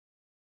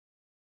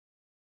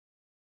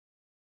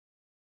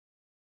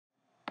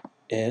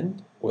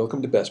and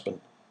welcome to Bespin.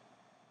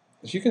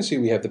 As you can see,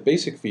 we have the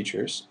basic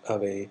features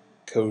of a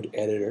code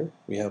editor.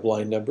 We have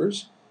line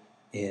numbers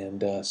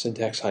and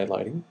syntax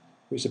highlighting.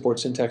 We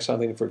support syntax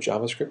highlighting for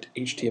JavaScript,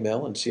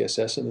 HTML, and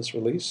CSS in this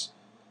release,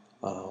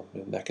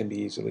 and that can be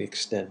easily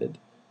extended.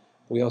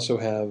 We also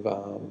have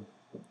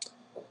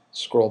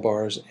scroll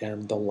bars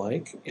and the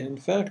like. In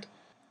fact,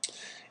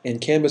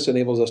 and Canvas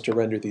enables us to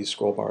render these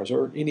scroll bars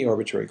or any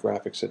arbitrary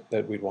graphics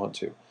that we'd want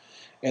to.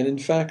 And in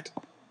fact,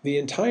 the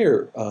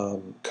entire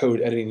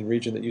code editing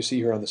region that you see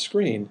here on the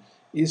screen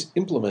is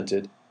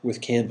implemented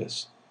with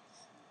Canvas.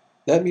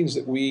 That means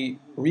that we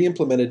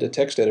re-implemented a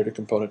text editor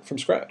component from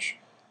scratch.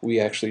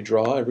 We actually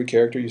draw every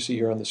character you see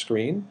here on the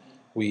screen.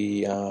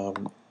 We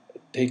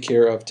take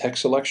care of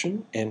text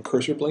selection and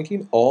cursor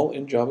blinking all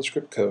in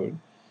JavaScript code.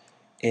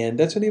 And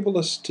that's enabled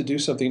us to do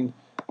something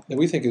that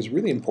we think is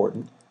really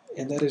important,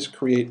 and that is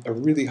create a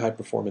really high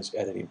performance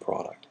editing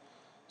product.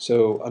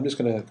 So I'm just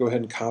going to go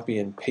ahead and copy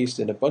and paste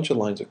in a bunch of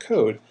lines of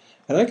code,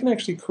 and I can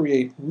actually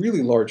create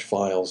really large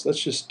files.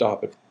 Let's just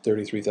stop at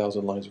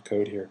 33,000 lines of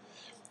code here.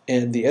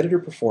 And the editor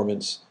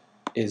performance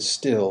is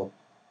still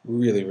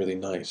really, really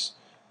nice.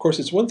 Of course,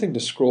 it's one thing to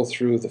scroll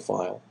through the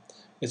file.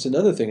 It's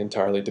another thing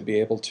entirely to be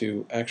able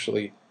to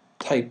actually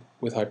type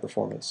with high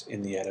performance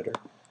in the editor.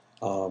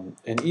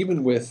 And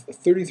even with a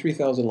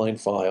 33,000 line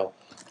file,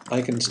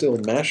 I can still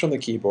mash on the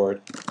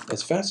keyboard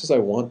as fast as I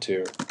want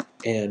to,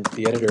 and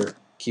the editor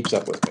keeps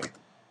up with me.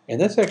 And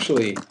that's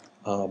actually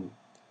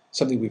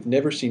something we've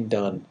never seen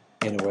done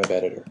in a web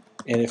editor.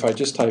 And if I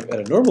just type at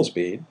a normal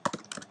speed,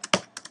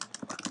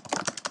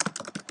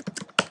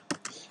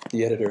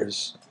 the editor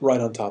is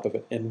right on top of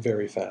it and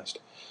very fast.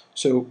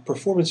 So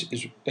performance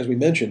is, as we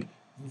mentioned,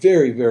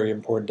 very, very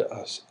important to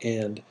us.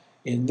 And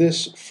in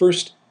this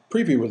first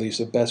preview release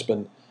of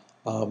Bespin,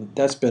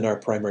 that's been our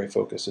primary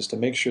focus, is to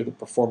make sure the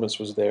performance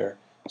was there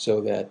so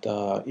that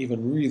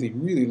even really,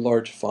 really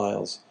large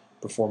files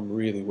perform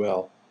really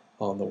well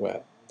on the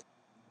web.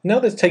 Now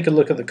let's take a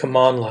look at the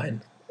command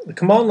line. The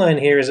command line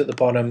here is at the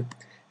bottom,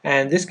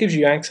 and this gives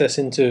you access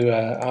into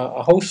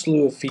a whole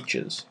slew of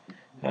features.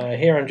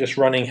 Here I'm just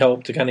running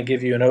help to kind of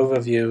give you an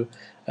overview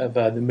of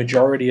the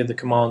majority of the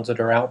commands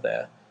that are out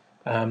there.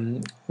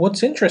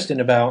 What's interesting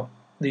about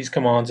these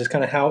commands is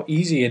kind of how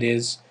easy it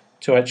is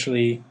to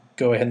actually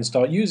go ahead and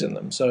start using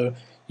them. So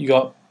you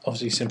got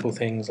obviously simple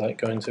things like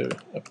going to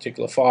a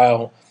particular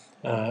file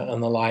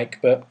and the like,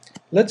 but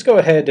let's go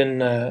ahead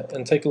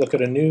and take a look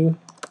at a new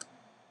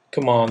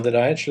command that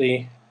I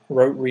actually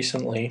wrote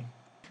recently.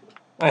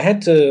 I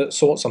had to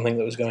sort something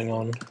that was going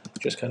on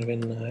just kind of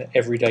in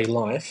everyday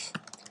life,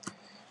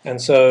 and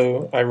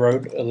so I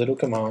wrote a little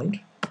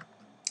command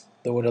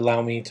that would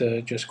allow me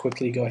to just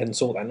quickly go ahead and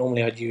sort that.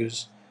 Normally I'd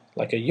use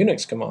like a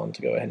Unix command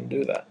to go ahead and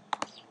do that.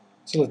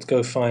 So let's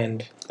go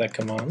find that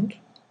command.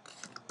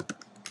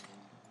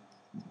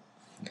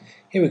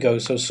 Here we go,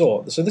 so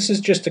sort. So this is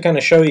just to kind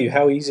of show you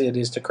how easy it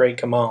is to create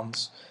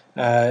commands.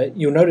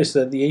 You'll notice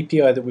that the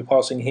API that we're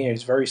passing here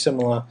is very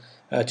similar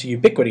to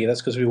Ubiquity.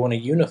 That's because we want to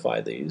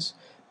unify these.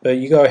 But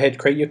you go ahead,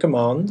 create your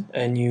command,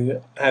 and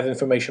you have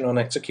information on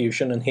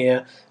execution. And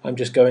here I'm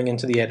just going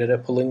into the editor,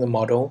 pulling the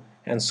model,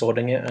 and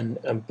sorting it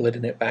and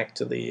blitting it back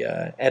to the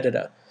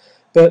editor.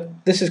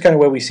 But this is kind of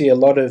where we see a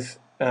lot of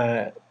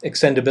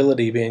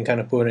extendability being kind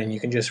of put in. You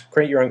can just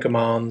create your own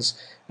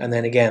commands, and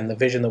then again, the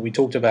vision that we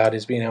talked about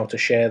is being able to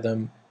share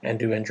them and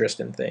do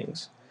interesting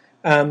things.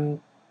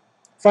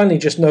 Finally,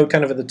 just note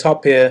kind of at the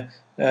top here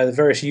the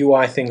various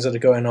UI things that are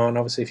going on.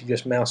 Obviously, if you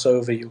just mouse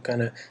over, you'll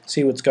kind of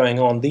see what's going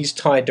on. These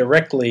tie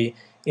directly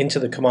into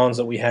the commands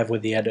that we have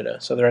with the editor,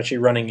 so they're actually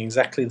running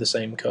exactly the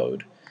same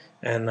code.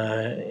 And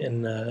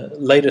in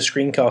later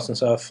screencasts and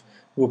stuff,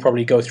 we'll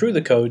probably go through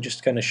the code just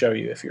to kind of show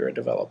you if you're a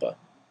developer.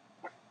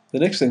 The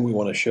next thing we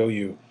want to show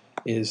you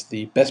is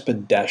the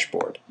Bespin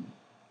dashboard.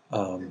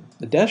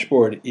 The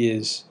dashboard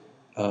is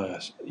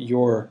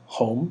your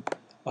home.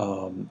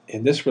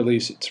 In this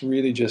release, it's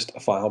really just a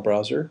file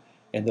browser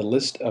and the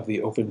list of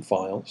the open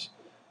files.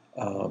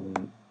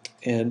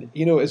 And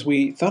you know, as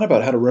we thought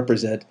about how to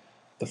represent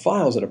the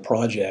files in a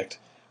project,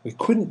 we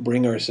couldn't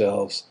bring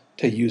ourselves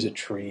to use a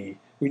tree.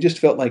 We just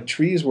felt like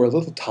trees were a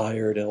little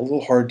tired and a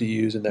little hard to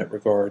use in that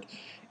regard.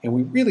 And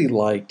we really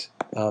liked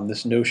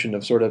this notion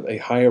of sort of a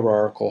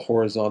hierarchical,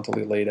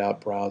 horizontally laid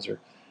out browser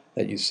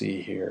that you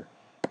see here.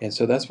 And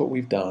so that's what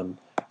we've done.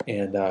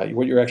 And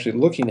what you're actually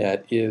looking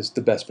at is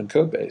the Bespin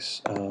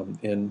codebase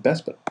in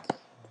Bespin.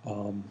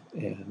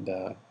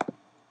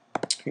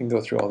 You can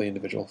go through all the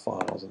individual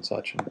files and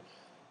such, and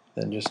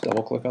then just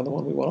double click on the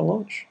one we want to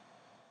launch.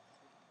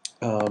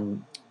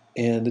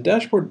 And the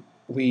dashboard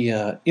we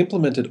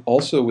implemented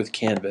also with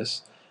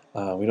Canvas.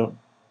 We don't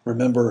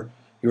remember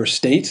your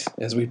state,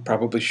 as we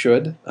probably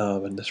should.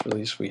 In this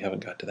release, we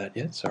haven't got to that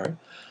yet, sorry.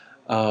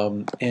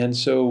 And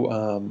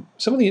so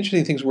some of the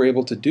interesting things we're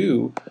able to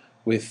do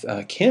with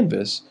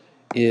Canvas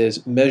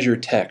is measure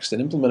text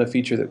and implement a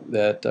feature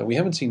that we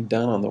haven't seen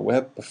done on the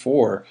web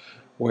before,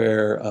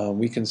 where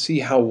we can see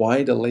how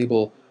wide a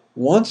label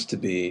wants to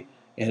be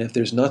And if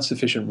there's not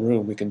sufficient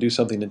room, we can do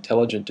something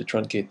intelligent to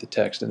truncate the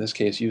text. In this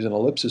case, use an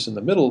ellipsis in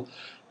the middle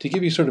to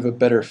give you sort of a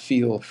better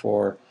feel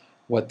for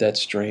what that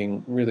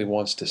string really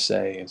wants to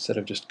say instead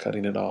of just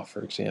cutting it off,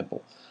 for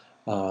example.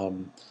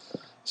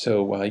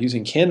 So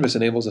using Canvas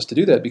enables us to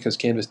do that because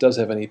Canvas does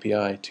have an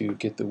API to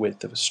get the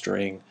width of a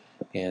string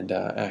and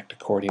act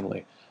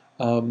accordingly.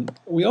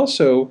 We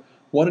also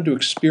wanted to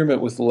experiment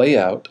with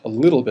layout a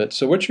little bit.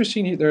 So what you're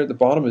seeing there at the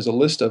bottom is a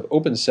list of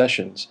open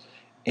sessions.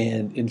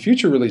 And in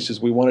future releases,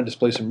 we want to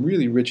display some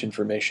really rich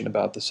information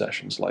about the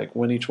sessions, like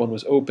when each one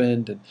was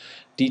opened and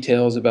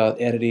details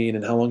about editing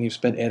and how long you've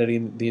spent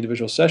editing the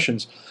individual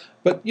sessions.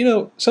 But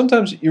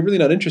sometimes you're really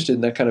not interested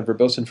in that kind of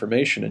verbose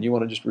information, and you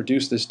want to just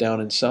reduce this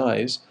down in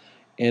size.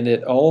 And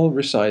it all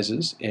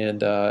resizes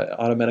and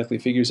automatically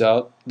figures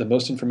out the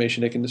most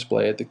information it can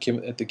display at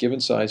the given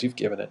size you've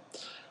given it.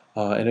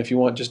 And if you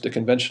want just a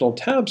conventional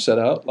tab set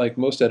out, like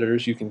most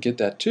editors, you can get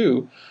that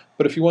too.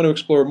 But if you want to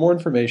explore more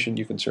information,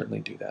 you can certainly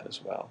do that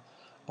as well.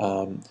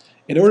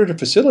 In order to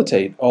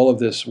facilitate all of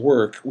this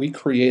work, we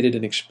created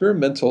an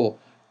experimental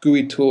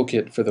GUI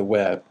toolkit for the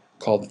web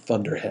called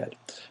Thunderhead.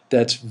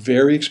 That's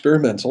very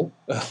experimental.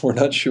 We're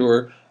not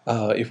sure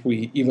if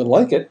we even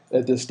like it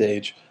at this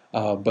stage,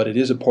 but it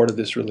is a part of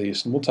this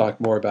release, and we'll talk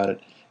more about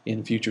it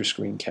in future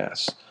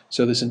screencasts.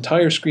 So this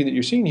entire screen that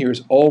you're seeing here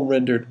is all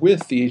rendered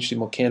with the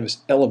HTML Canvas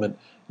element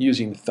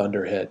using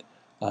Thunderhead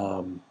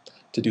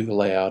to do the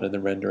layout and the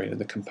rendering and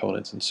the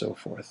components and so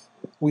forth.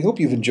 We hope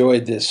you've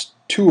enjoyed this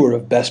tour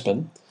of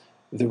Bespin.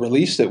 The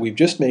release that we've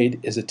just made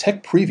is a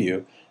tech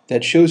preview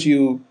that shows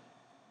you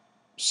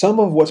some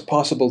of what's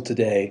possible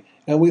today,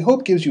 and we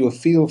hope gives you a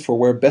feel for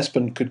where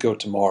Bespin could go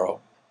tomorrow.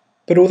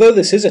 But although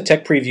this is a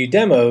tech preview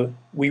demo,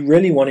 we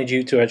really wanted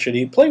you to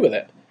actually play with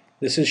it.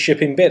 This is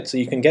shipping bits that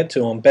you can get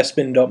to on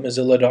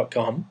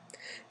bespin.mozilla.com,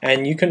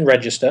 and you can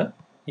register.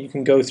 You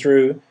can go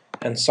through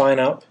and sign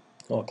up.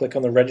 I'll click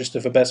on the register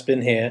for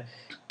Bespin here,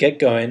 get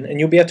going, and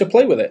you'll be able to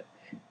play with it.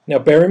 Now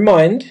bear in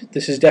mind,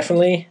 this is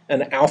definitely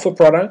an alpha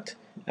product.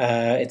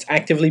 It's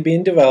actively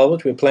being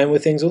developed. We're playing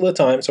with things all the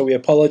time, so we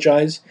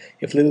apologize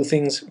if little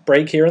things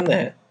break here and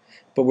there.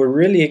 But we're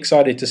really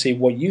excited to see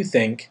what you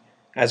think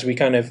as we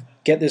kind of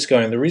get this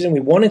going. The reason we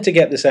wanted to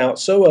get this out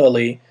so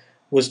early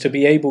was to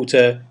be able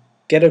to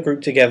get a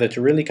group together to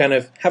really kind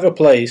of have a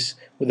place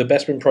with the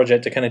Bespin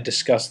project to kind of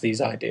discuss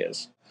these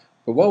ideas.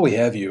 But while we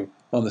have you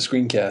on the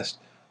screencast,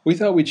 we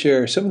thought we'd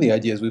share some of the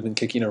ideas we've been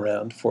kicking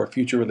around for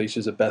future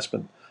releases of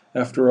Bespin.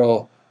 After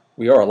all,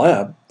 we are a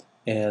lab,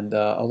 and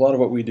a lot of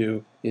what we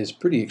do is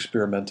pretty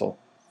experimental.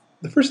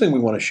 The first thing we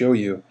want to show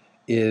you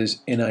is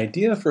an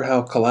idea for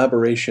how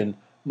collaboration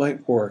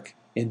might work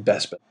in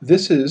Bespin.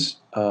 This is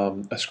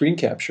a screen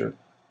capture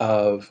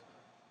of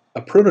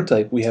a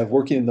prototype we have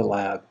working in the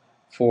lab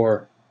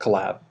for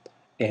Collab.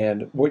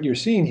 And what you're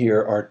seeing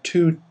here are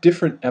two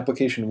different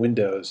application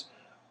windows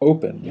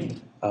open,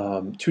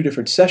 two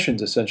different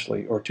sessions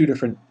essentially, or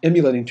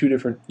emulating two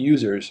different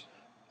users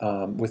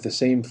with the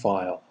same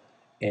file.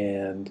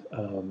 And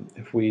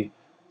if we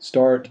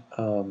start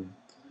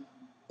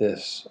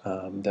this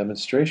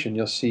demonstration,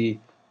 you'll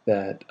see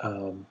that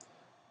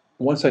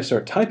once I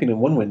start typing in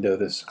one window,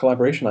 this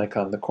collaboration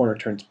icon in the corner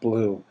turns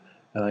blue,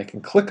 and I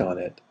can click on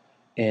it,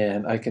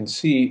 and I can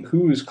see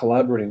who's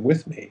collaborating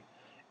with me.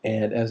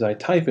 And as I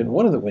type in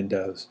one of the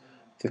windows,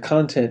 the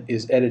content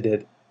is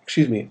updated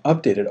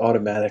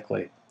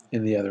automatically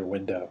in the other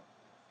window.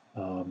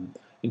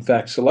 In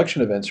fact,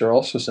 selection events are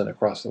also sent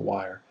across the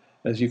wire.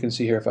 As you can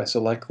see here, if I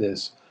select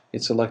this,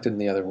 it's selected in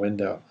the other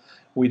window.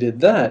 We did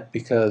that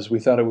because we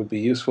thought it would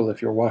be useful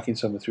if you're walking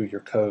someone through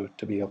your code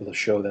to be able to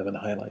show them and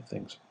highlight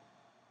things.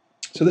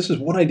 So this is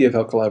one idea of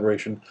how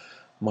collaboration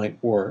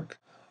might work.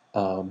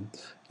 And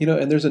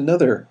there's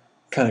another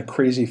kind of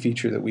crazy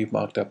feature that we've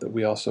mocked up that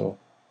we also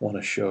want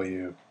to show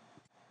you.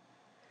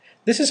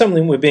 This is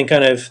something we've been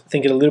kind of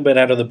thinking a little bit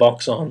out of the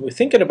box on. We're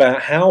thinking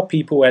about how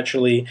people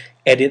actually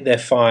edit their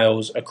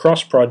files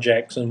across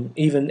projects and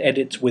even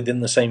edits within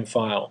the same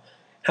file.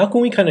 How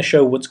can we kind of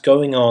show what's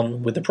going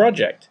on with the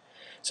project?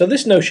 So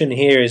this notion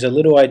here is a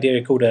little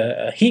idea called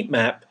a heat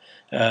map.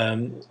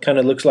 Kind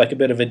of looks like a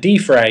bit of a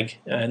defrag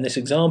in this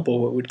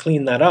example. It would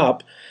clean that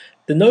up.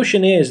 The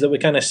notion is that we're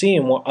kind of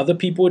seeing what other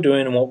people are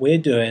doing and what we're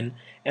doing,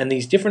 and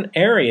these different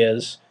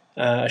areas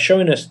are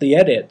showing us the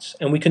edits,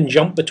 and we can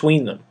jump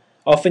between them.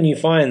 Often you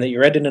find that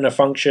you're editing a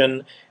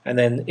function and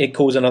then it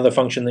calls another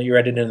function that you're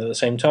editing at the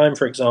same time,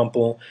 for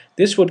example.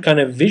 This would kind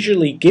of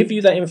visually give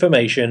you that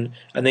information,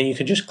 and then you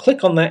can just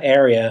click on that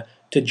area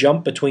to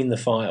jump between the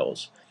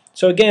files.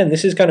 So again,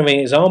 this is kind of an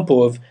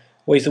example of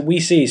ways that we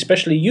see,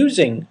 especially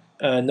using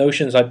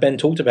notions like Ben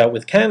talked about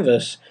with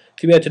Canvas,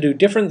 to be able to do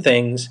different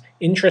things,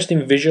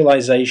 interesting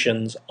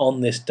visualizations on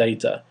this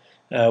data.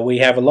 We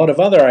have a lot of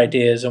other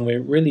ideas, and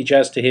we're really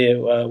jazzed to hear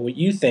what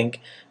you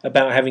think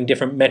about having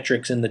different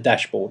metrics in the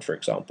dashboard, for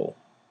example.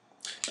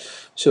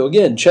 So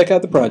again, check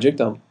out the project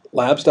on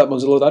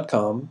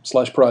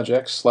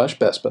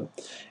labs.mozilla.com/projects/Bespin.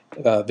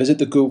 Visit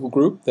the Google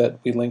group that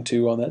we link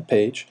to on that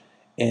page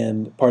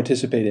and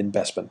participate in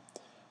Bespin.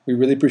 We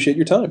really appreciate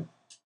your time.